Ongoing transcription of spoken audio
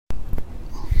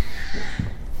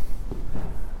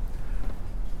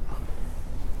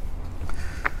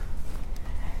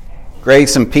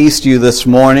Grace and peace to you this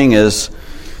morning. As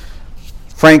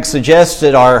Frank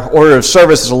suggested, our order of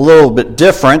service is a little bit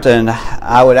different, and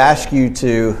I would ask you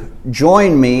to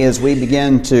join me as we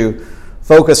begin to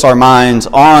focus our minds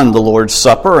on the Lord's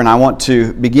Supper. And I want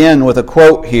to begin with a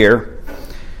quote here.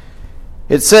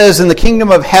 It says, "In the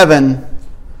kingdom of heaven,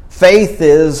 faith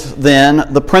is then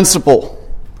the principle,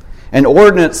 and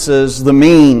ordinances the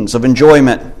means of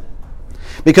enjoyment.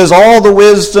 Because all the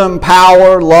wisdom,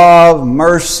 power, love,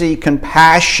 mercy,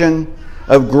 compassion,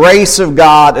 of grace of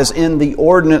God is in the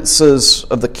ordinances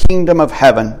of the kingdom of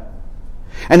heaven.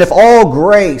 And if all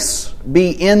grace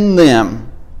be in them,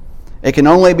 it can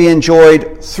only be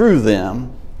enjoyed through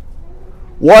them.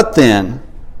 What then,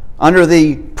 under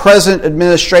the present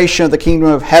administration of the kingdom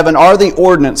of heaven, are the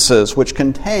ordinances which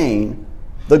contain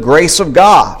the grace of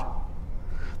God?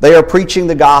 They are preaching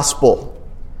the gospel,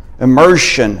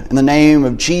 immersion in the name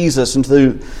of Jesus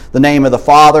into the name of the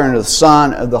Father and of the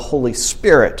Son and of the Holy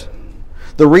Spirit,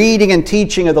 the reading and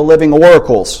teaching of the living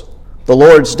oracles, the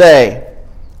Lord's Day,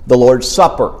 the Lord's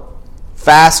Supper,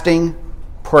 fasting,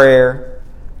 prayer,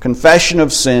 confession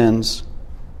of sins,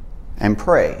 and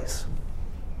praise."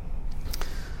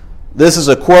 This is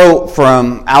a quote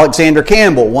from Alexander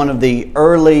Campbell, one of the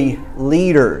early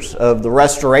leaders of the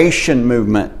Restoration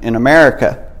movement in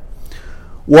America.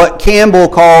 What Campbell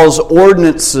calls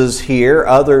ordinances here,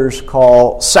 others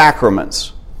call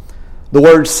sacraments. The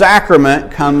word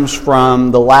sacrament comes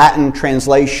from the Latin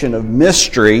translation of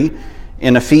mystery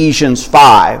in Ephesians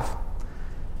 5.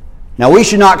 Now, we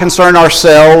should not concern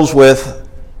ourselves with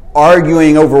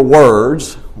arguing over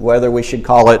words, whether we should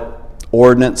call it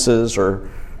ordinances or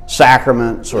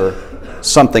sacraments or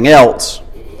something else.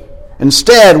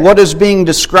 Instead, what is being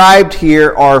described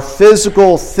here are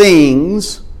physical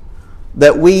things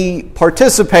that we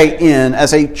participate in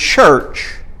as a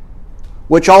church,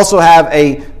 which also have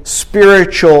a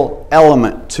spiritual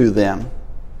element to them.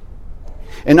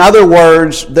 In other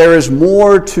words, there is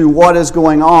more to what is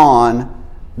going on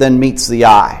than meets the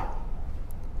eye.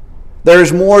 There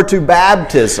is more to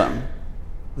baptism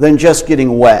than just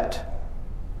getting wet.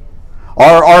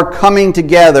 Our coming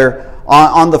together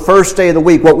on the first day of the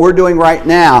week, what we're doing right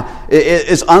now,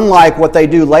 is unlike what they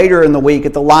do later in the week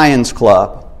at the Lions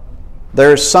Club.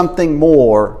 There's something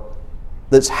more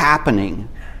that's happening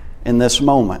in this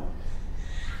moment.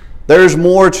 There's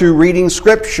more to reading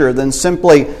Scripture than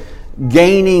simply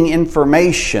gaining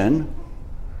information.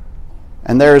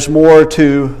 And there's more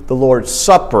to the Lord's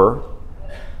Supper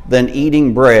than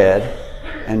eating bread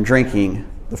and drinking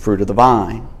the fruit of the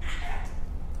vine.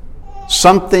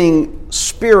 Something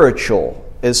spiritual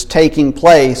is taking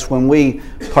place when we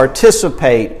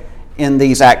participate in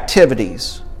these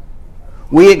activities.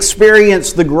 We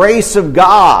experience the grace of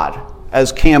God,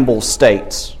 as Campbell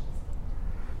states.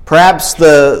 Perhaps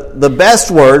the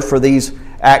best word for these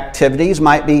activities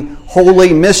might be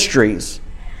holy mysteries.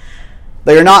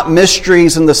 They are not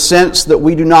mysteries in the sense that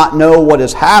we do not know what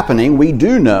is happening. We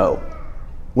do know.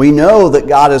 We know that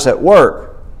God is at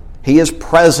work. He is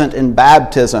present in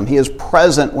baptism. He is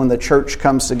present when the church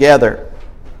comes together.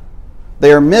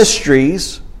 They are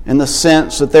mysteries in the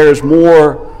sense that there is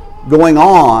more going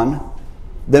on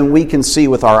than we can see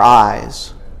with our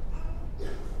eyes.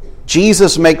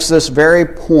 Jesus makes this very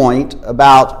point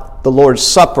about the Lord's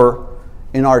Supper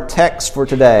in our text for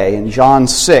today in John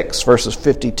 6, verses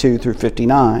 52 through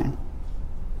 59.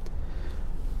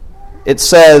 It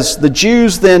says, "The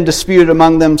Jews then disputed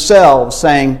among themselves,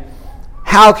 saying,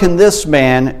 'How can this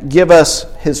man give us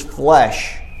his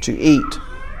flesh to eat?'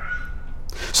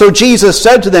 So Jesus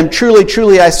said to them, 'Truly,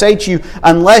 truly, I say to you,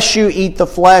 unless you eat the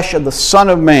flesh of the Son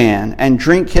of Man and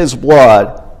drink his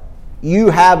blood,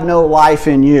 you have no life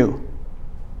in you.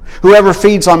 Whoever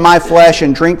feeds on my flesh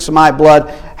and drinks my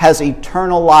blood has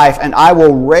eternal life, and I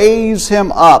will raise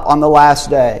him up on the last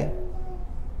day.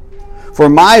 For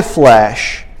my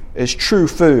flesh is true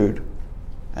food,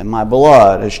 and my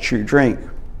blood is true drink.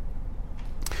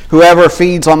 Whoever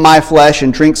feeds on my flesh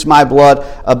and drinks my blood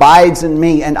abides in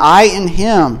me, and I in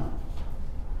him.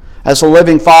 As the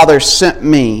living Father sent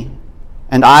me,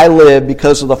 and I live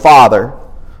because of the Father,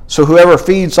 so whoever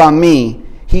feeds on me,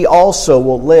 he also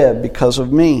will live because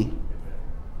of me.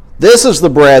 This is the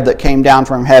bread that came down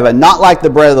from heaven, not like the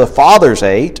bread the fathers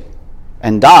ate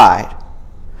and died.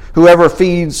 Whoever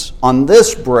feeds on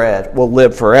this bread will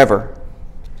live forever."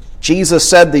 Jesus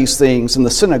said these things in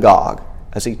the synagogue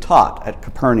as he taught at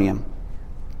Capernaum.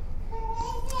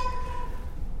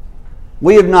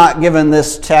 We have not given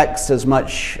this text as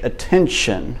much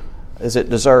attention as it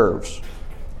deserves.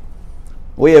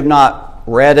 We have not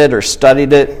read it or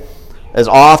studied it as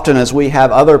often as we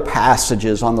have other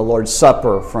passages on the Lord's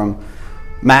Supper from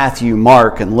Matthew,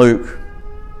 Mark, and Luke.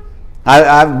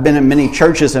 I've been in many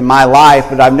churches in my life,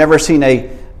 but I've never seen a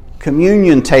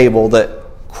communion table that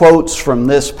quotes from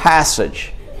this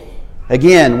passage.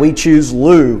 Again, we choose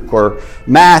Luke or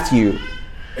Matthew.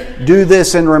 Do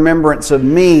this in remembrance of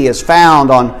me is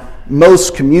found on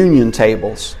most communion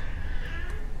tables.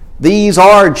 These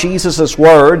are Jesus'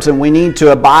 words, and we need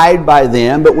to abide by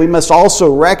them, but we must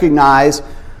also recognize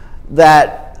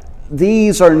that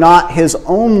these are not his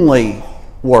only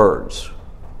words.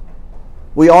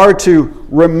 We are to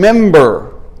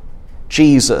remember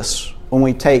Jesus when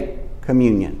we take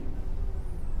communion.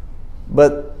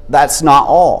 But that's not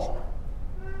all.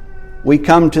 We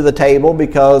come to the table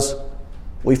because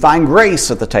we find grace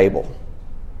at the table.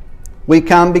 We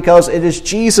come because it is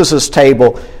Jesus'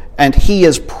 table and he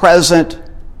is present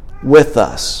with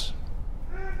us.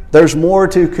 There's more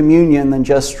to communion than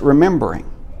just remembering.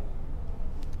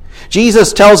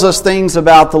 Jesus tells us things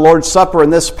about the Lord's Supper in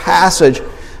this passage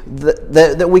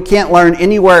that we can't learn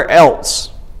anywhere else.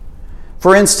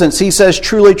 For instance, he says,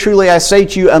 "Truly, truly, I say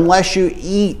to you, unless you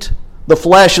eat the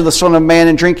flesh of the Son of Man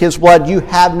and drink his blood, you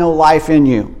have no life in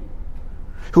you.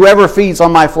 Whoever feeds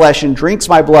on my flesh and drinks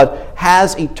my blood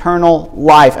has eternal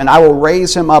life, and I will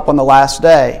raise him up on the last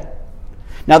day."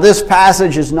 Now, this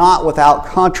passage is not without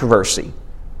controversy.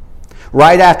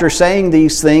 Right after saying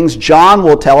these things, John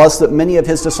will tell us that many of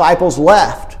his disciples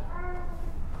left.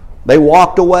 They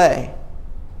walked away.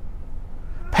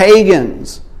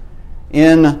 Pagans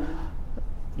in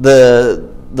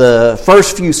the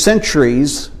first few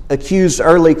centuries accused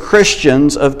early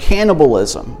Christians of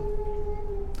cannibalism.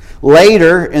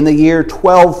 Later, in the year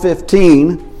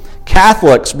 1215,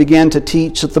 Catholics began to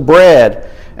teach that the bread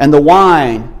and the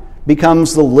wine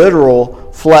becomes the literal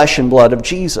flesh and blood of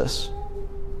Jesus.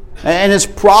 And it's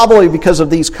probably because of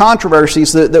these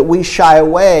controversies that we shy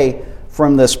away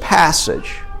from this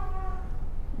passage.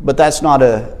 But that's not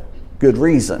a good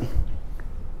reason.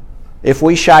 If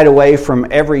we shied away from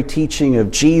every teaching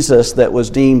of Jesus that was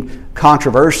deemed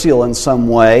controversial in some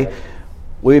way,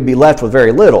 we would be left with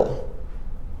very little.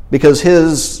 Because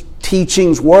his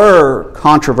teachings were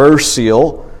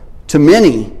controversial to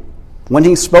many when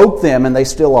he spoke them, and they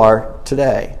still are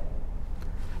today.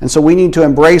 And so we need to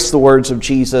embrace the words of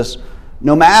Jesus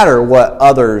no matter what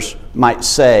others might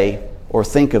say or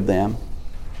think of them.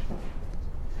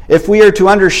 If we are to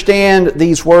understand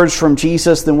these words from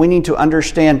Jesus, then we need to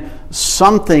understand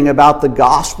something about the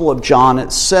Gospel of John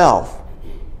itself.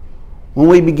 When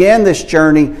we began this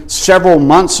journey several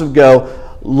months ago,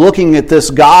 looking at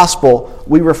this Gospel,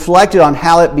 we reflected on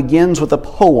how it begins with a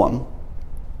poem.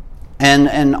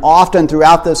 And often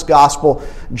throughout this Gospel,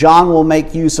 John will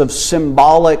make use of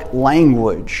symbolic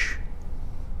language.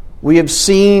 We have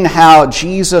seen how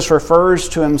Jesus refers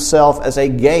to himself as a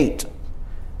gate,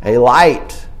 a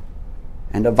light,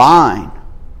 and a vine.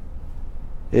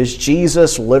 Is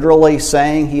Jesus literally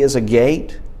saying he is a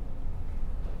gate?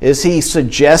 Is he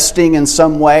suggesting in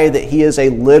some way that he is a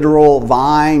literal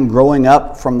vine growing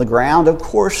up from the ground? Of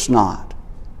course not.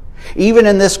 Even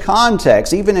in this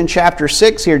context, even in chapter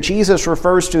 6 here, Jesus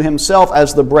refers to himself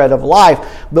as the bread of life,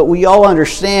 but we all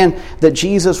understand that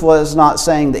Jesus was not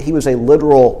saying that he was a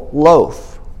literal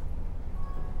loaf.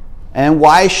 And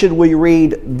why should we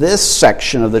read this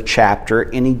section of the chapter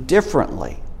any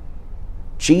differently?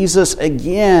 Jesus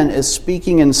again is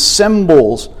speaking in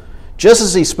symbols, just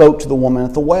as he spoke to the woman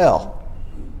at the well.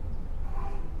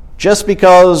 Just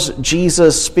because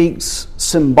Jesus speaks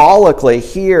symbolically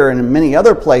here and in many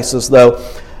other places, though,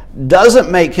 doesn't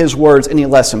make his words any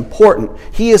less important.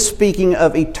 He is speaking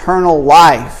of eternal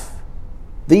life.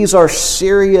 These are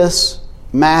serious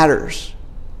matters.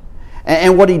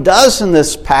 And what he does in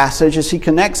this passage is he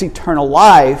connects eternal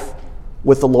life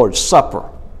with the Lord's Supper.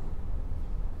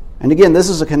 And again, this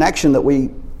is a connection that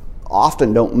we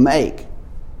often don't make.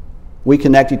 We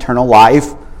connect eternal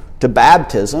life to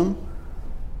baptism,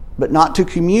 but not to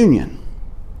communion.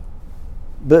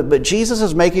 But Jesus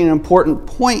is making an important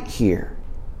point here.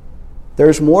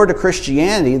 There's more to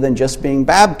Christianity than just being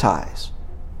baptized.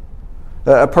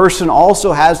 A person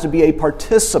also has to be a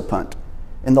participant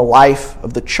in the life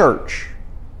of the church.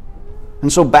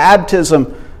 And so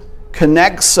baptism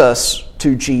connects us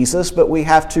to Jesus, but we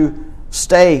have to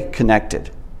stay connected.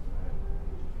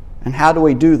 And how do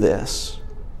we do this?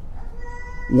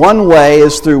 One way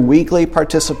is through weekly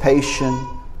participation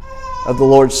of the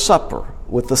Lord's Supper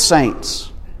with the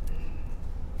saints.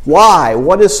 Why?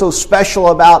 What is so special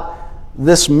about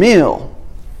this meal?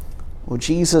 Well,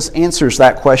 Jesus answers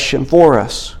that question for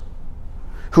us.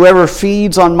 Whoever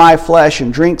feeds on my flesh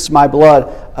and drinks my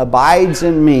blood abides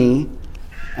in me,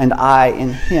 and I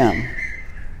in him.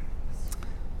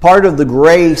 Part of the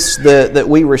grace that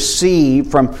we receive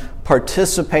from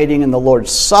participating in the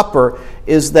Lord's Supper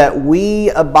is that we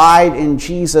abide in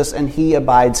Jesus and He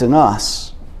abides in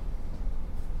us.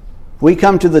 We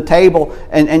come to the table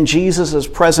and Jesus is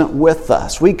present with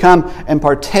us. We come and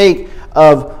partake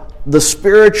of the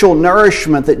spiritual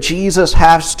nourishment that Jesus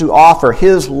has to offer.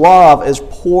 His love is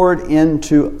poured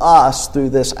into us through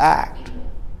this act.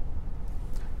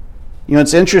 You know,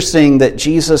 it's interesting that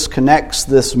Jesus connects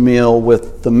this meal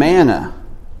with the manna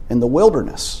in the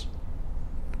wilderness.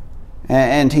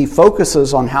 And He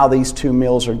focuses on how these two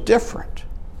meals are different.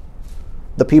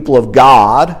 The people of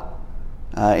God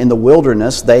in the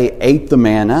wilderness, they ate the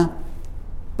manna,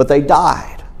 but they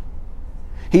died.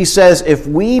 He says, if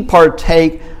we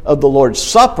partake of the Lord's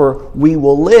Supper, we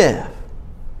will live.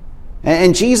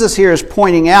 And Jesus here is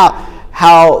pointing out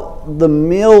how the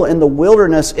meal in the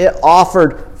wilderness, it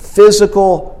offered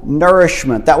physical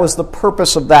nourishment. That was the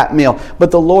purpose of that meal.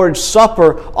 But the Lord's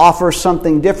Supper offers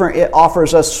something different. It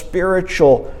offers us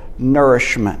spiritual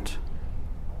nourishment.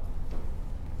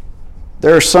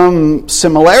 There are some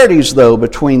similarities, though,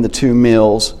 between the two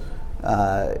meals,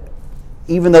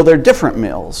 even though they're different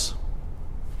meals.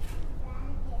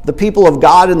 The people of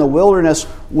God in the wilderness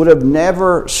would have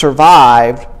never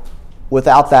survived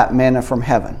without that manna from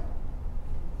heaven.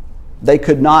 They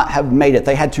could not have made it.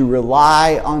 They had to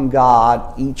rely on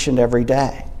God each and every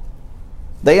day.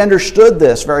 They understood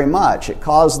this very much. It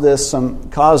caused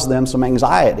them some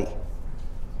anxiety.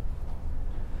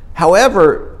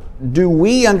 However, do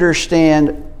we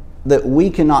understand that we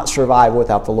cannot survive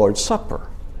without the Lord's Supper?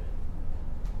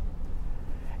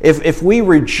 If we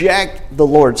reject the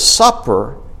Lord's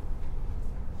Supper,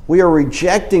 we are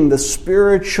rejecting the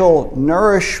spiritual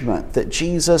nourishment that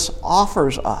Jesus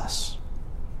offers us.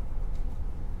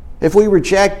 If we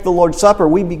reject the Lord's Supper,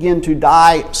 we begin to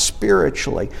die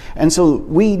spiritually. And so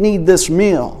we need this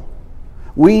meal.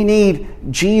 We need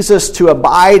Jesus to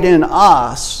abide in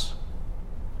us,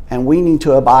 and we need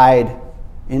to abide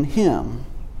in Him.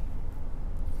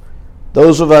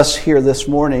 Those of us here this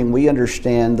morning, we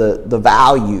understand the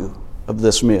value of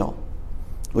this meal.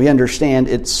 We understand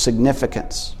its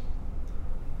significance.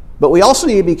 But we also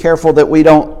need to be careful that we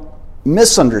don't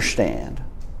misunderstand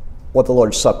what the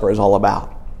Lord's Supper is all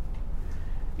about.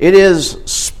 It is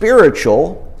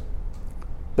spiritual,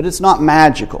 but it's not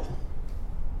magical.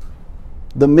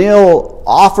 The meal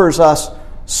offers us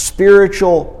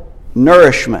spiritual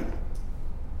nourishment,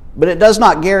 but it does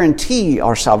not guarantee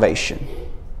our salvation.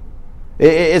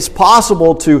 It's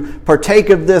possible to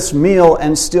partake of this meal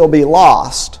and still be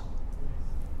lost.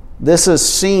 This is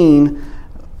seen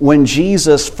when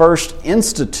Jesus first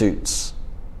institutes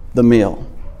the meal.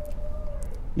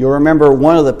 You'll remember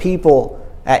one of the people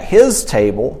at His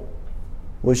table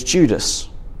was Judas.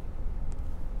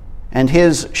 And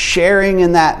his sharing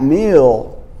in that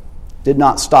meal did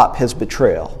not stop his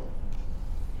betrayal.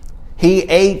 He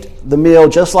ate the meal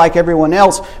just like everyone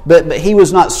else, but he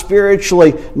was not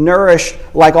spiritually nourished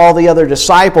like all the other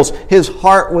disciples. His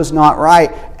heart was not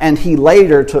right, and he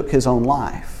later took his own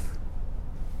life.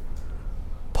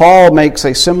 Paul makes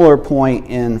a similar point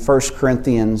in 1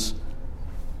 Corinthians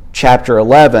chapter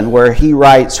 11, where he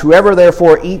writes, "Whoever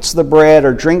therefore eats the bread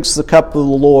or drinks the cup of the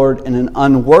Lord in an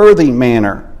unworthy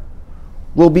manner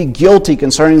will be guilty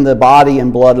concerning the body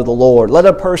and blood of the Lord. Let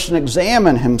a person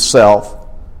examine himself,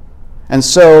 and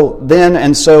so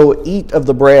eat of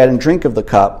the bread and drink of the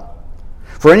cup.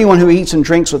 For anyone who eats and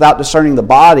drinks without discerning the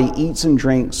body eats and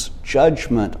drinks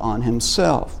judgment on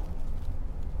himself."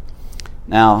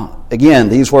 Now, again,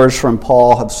 these words from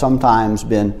Paul have sometimes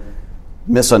been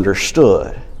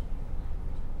misunderstood.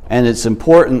 And it's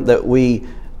important that we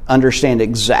understand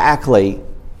exactly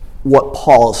what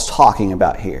Paul is talking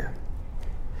about here.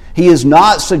 He is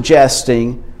not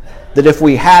suggesting that if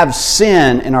we have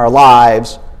sin in our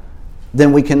lives,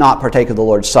 then we cannot partake of the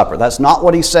Lord's Supper. That's not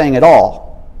what he's saying at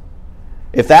all.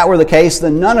 If that were the case,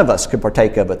 then none of us could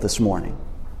partake of it this morning.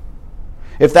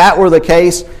 If that were the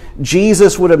case,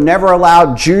 Jesus would have never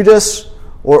allowed Judas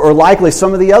or likely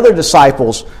some of the other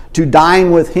disciples to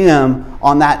dine with him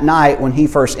on that night when he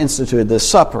first instituted this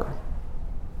supper.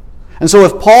 And so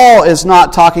if Paul is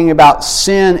not talking about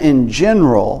sin in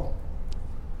general,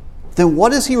 then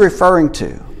what is he referring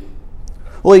to?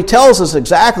 Well, he tells us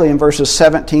exactly in verses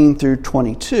 17 through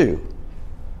 22.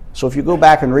 So if you go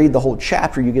back and read the whole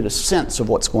chapter, you get a sense of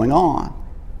what's going on.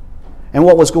 And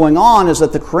what was going on is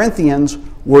that the Corinthians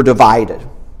were divided.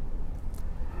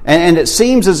 And it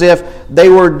seems as if they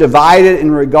were divided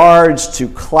in regards to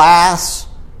class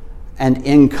and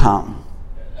income.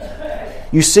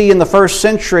 You see, in the first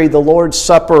century, the Lord's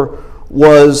Supper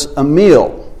was a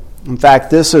meal. In fact,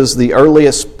 this is the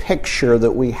earliest picture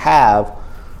that we have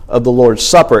of the Lord's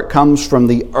Supper. It comes from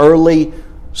the early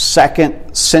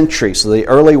 2nd century, so the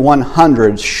early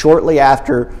 100s, shortly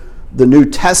after the New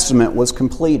Testament was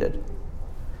completed.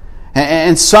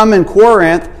 And some in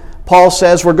Corinth, Paul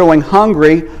says, were going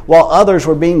hungry, while others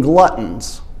were being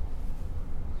gluttons.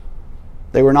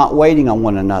 They were not waiting on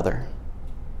one another.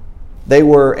 They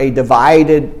were a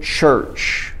divided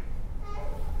church.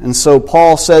 And so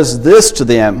Paul says this to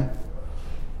them: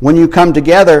 when you come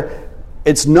together,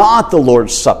 it's not the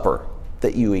Lord's Supper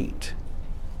that you eat.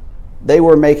 They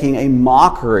were making a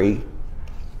mockery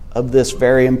of this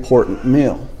very important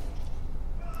meal.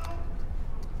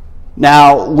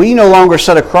 Now, we no longer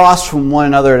sit across from one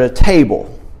another at a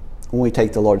table when we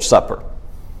take the Lord's Supper,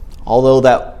 although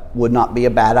that would not be a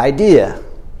bad idea.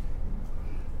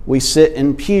 We sit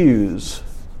in pews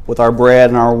with our bread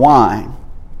and our wine.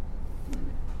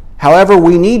 However,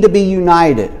 we need to be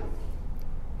united.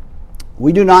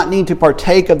 We do not need to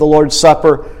partake of the Lord's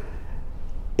Supper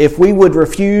if we would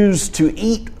refuse to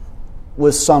eat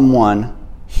with someone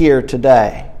here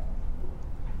today.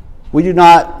 We do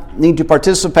not need to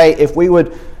participate if we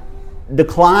would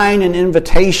decline an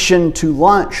invitation to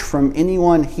lunch from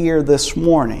anyone here this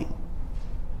morning.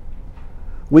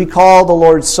 We call the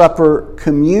Lord's Supper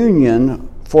communion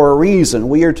for a reason.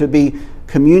 We are to be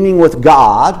communing with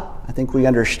God. I think we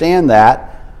understand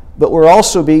that. But we're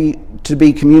also to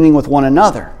be communing with one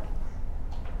another.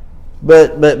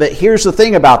 But here's the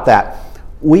thing about that.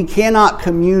 We cannot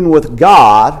commune with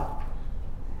God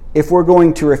if we're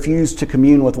going to refuse to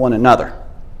commune with one another.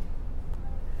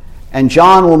 And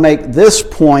John will make this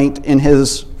point in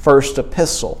his first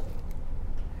epistle.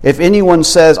 If anyone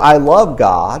says, "I love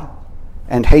God,"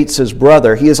 and hates his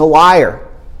brother, he is a liar.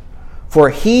 For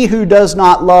he who does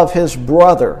not love his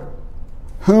brother,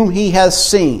 whom he has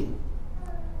seen,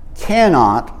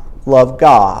 cannot love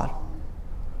God,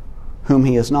 whom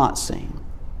he has not seen.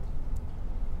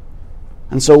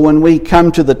 And so when we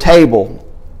come to the table,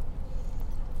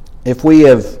 if we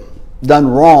have done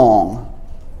wrong,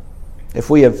 if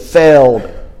we have failed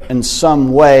in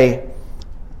some way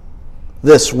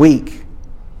this week,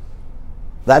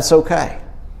 that's okay.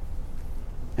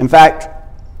 In fact,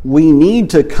 we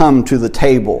need to come to the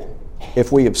table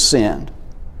if we have sinned,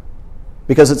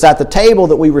 because it's at the table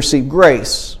that we receive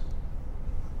grace.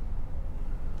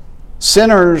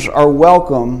 Sinners are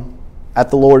welcome at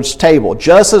the Lord's table,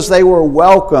 just as they were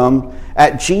welcomed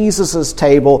at Jesus'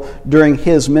 table during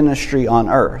his ministry on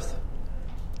earth.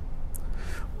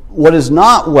 What is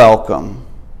not welcome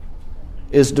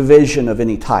is division of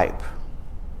any type.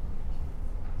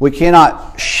 We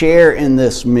cannot share in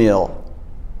this meal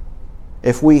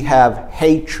if we have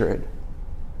hatred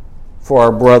for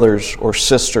our brothers or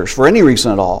sisters for any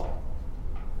reason at all.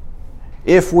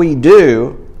 If we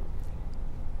do,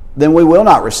 then we will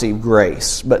not receive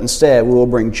grace, but instead we will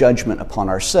bring judgment upon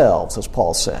ourselves, as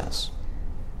Paul says.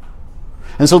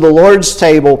 And so the Lord's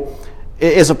table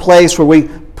is a place where we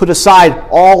put aside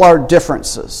all our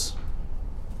differences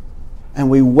and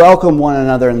we welcome one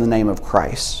another in the name of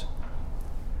Christ.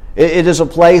 It is a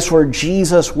place where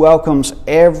Jesus welcomes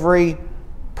every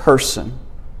person.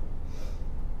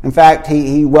 In fact,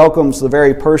 he welcomes the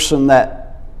very person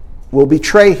that will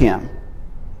betray him.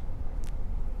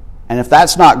 And if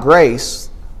that's not grace,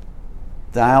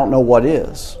 then I don't know what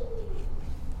is.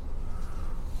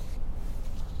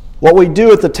 What we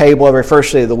do at the table every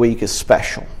first day of the week is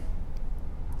special.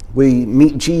 We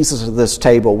meet Jesus at this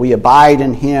table. We abide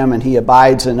in him and he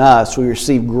abides in us. We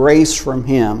receive grace from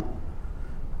him.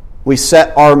 We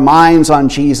set our minds on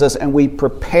Jesus and we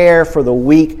prepare for the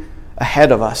week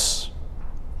ahead of us.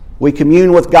 We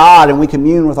commune with God and we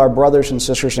commune with our brothers and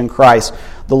sisters in Christ.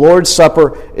 The Lord's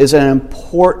Supper is an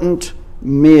important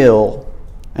meal,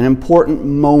 an important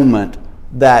moment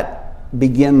that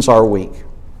begins our week.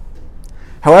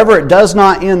 However, it does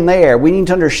not end there. We need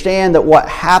to understand that what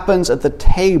happens at the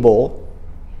table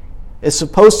is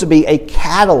supposed to be a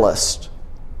catalyst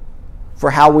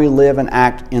for how we live and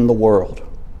act in the world.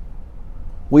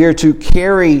 We are to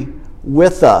carry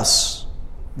with us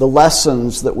the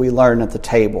lessons that we learn at the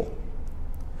table.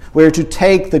 We are to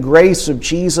take the grace of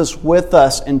Jesus with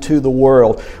us into the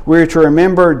world. We are to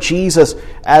remember Jesus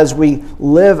as we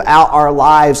live out our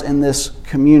lives in this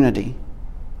community.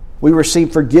 We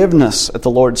receive forgiveness at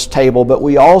the Lord's table, but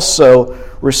we also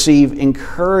receive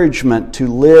encouragement to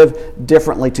live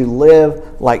differently, to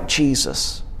live like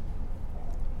Jesus.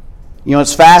 You know,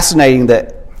 it's fascinating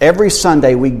that every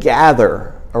Sunday we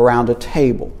gather around a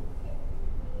table.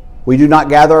 We do not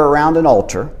gather around an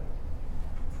altar.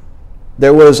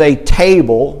 There was a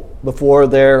table before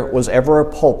there was ever a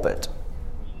pulpit.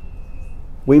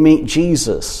 we meet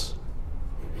Jesus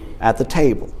at the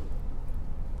table.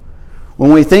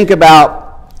 When we think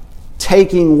about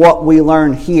taking what we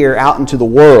learn here out into the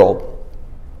world,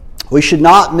 we should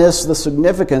not miss the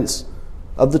significance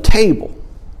of the table.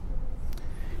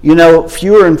 You know,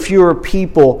 fewer and fewer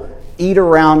people eat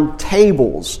around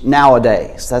tables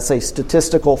nowadays. That's a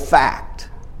statistical fact.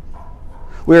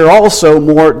 We are also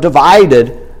more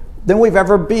divided than we've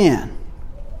ever been.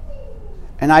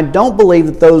 And I don't believe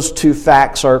that those two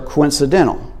facts are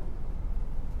coincidental.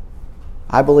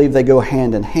 I believe they go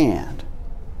hand in hand.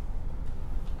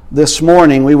 This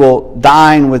morning we will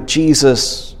dine with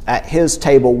Jesus at his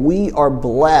table. We are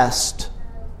blessed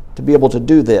to be able to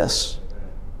do this.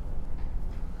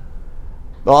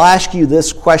 But I'll ask you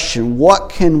this question: what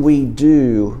can we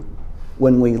do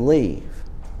when we leave?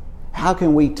 How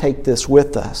can we take this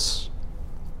with us?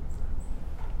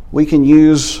 We can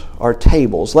use our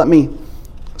tables. Let me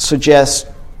suggest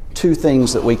two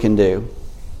things that we can do.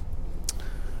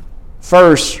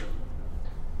 First,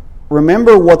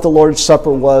 remember what the Lord's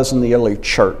Supper was in the early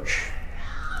church.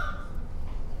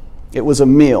 It was a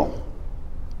meal.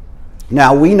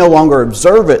 Now, we no longer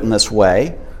observe it in this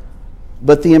way,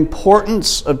 but the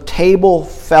importance of table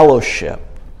fellowship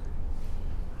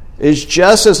is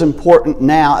just as important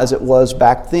now as it was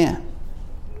back then.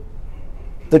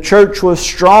 The church was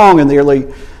strong in the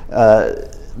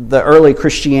early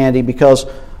Christianity because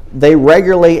they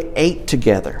regularly ate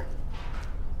together.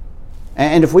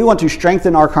 And if we want to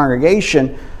strengthen our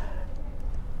congregation,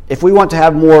 if we want to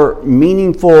have more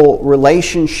meaningful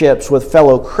relationships with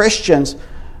fellow Christians,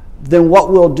 then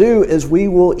what we'll do is we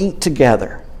will eat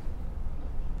together.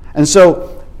 And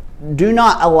so do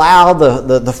not allow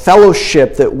the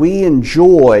fellowship that we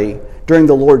enjoy during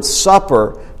the Lord's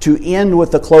Supper to end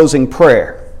with the closing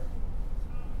prayer.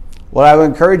 What I would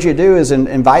encourage you to do is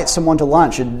invite someone to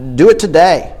lunch. Do it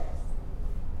today.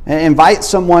 And invite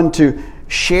someone to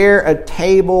share a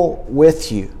table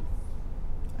with you.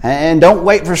 And don't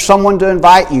wait for someone to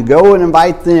invite you. Go and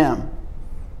invite them.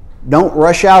 Don't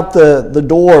rush out the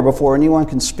door before anyone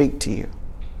can speak to you.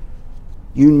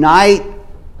 Unite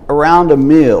around a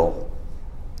meal,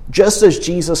 just as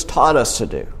Jesus taught us to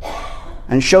do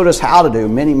and showed us how to do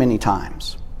many, many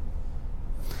times.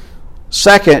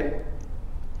 Second,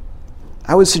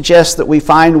 I would suggest that we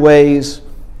find ways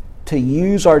to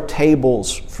use our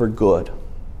tables for good.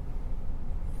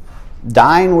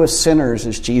 Dine with sinners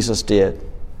as Jesus did.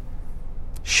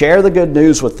 Share the good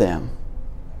news with them.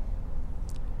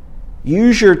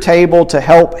 Use your table to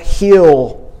help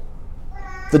heal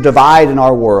the divide in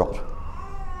our world.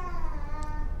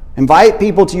 Invite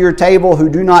people to your table who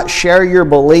do not share your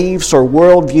beliefs or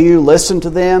worldview. Listen to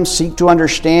them, seek to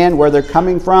understand where they're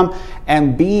coming from,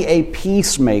 and be a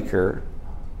peacemaker,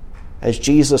 as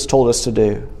Jesus told us to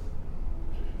do.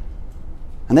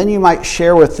 And then you might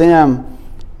share with them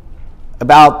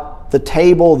about the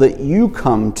table that you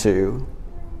come to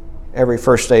every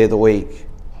first day of the week.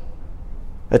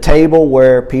 A table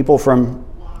where people from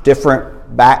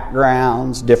different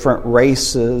backgrounds, different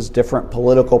races, different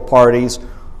political parties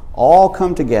all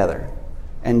come together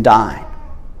and dine.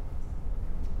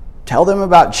 Tell them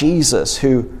about Jesus,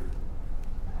 who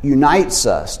unites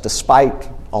us despite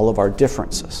all of our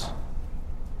differences.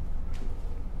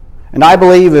 And I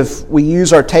believe if we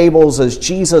use our tables as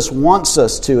Jesus wants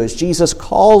us to, as Jesus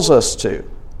calls us to,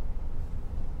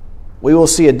 we will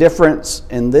see a difference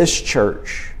in this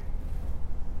church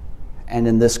and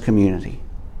in this community.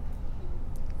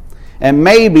 And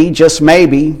maybe, just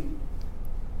maybe,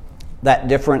 that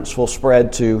difference will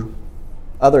spread to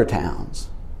other towns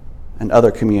and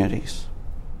other communities.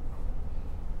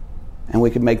 And we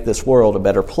can make this world a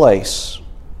better place,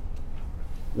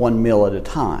 one meal at a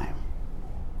time.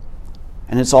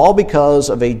 And it's all because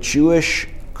of a Jewish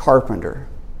carpenter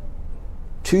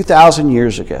 2,000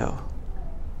 years ago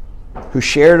who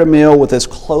shared a meal with his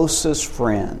closest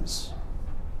friends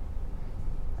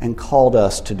and called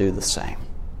us to do the same.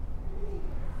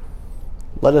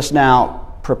 Let us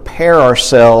now prepare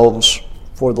ourselves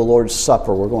for the Lord's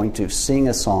Supper. We're going to sing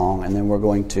a song and then we're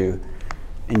going to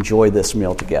enjoy this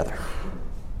meal together.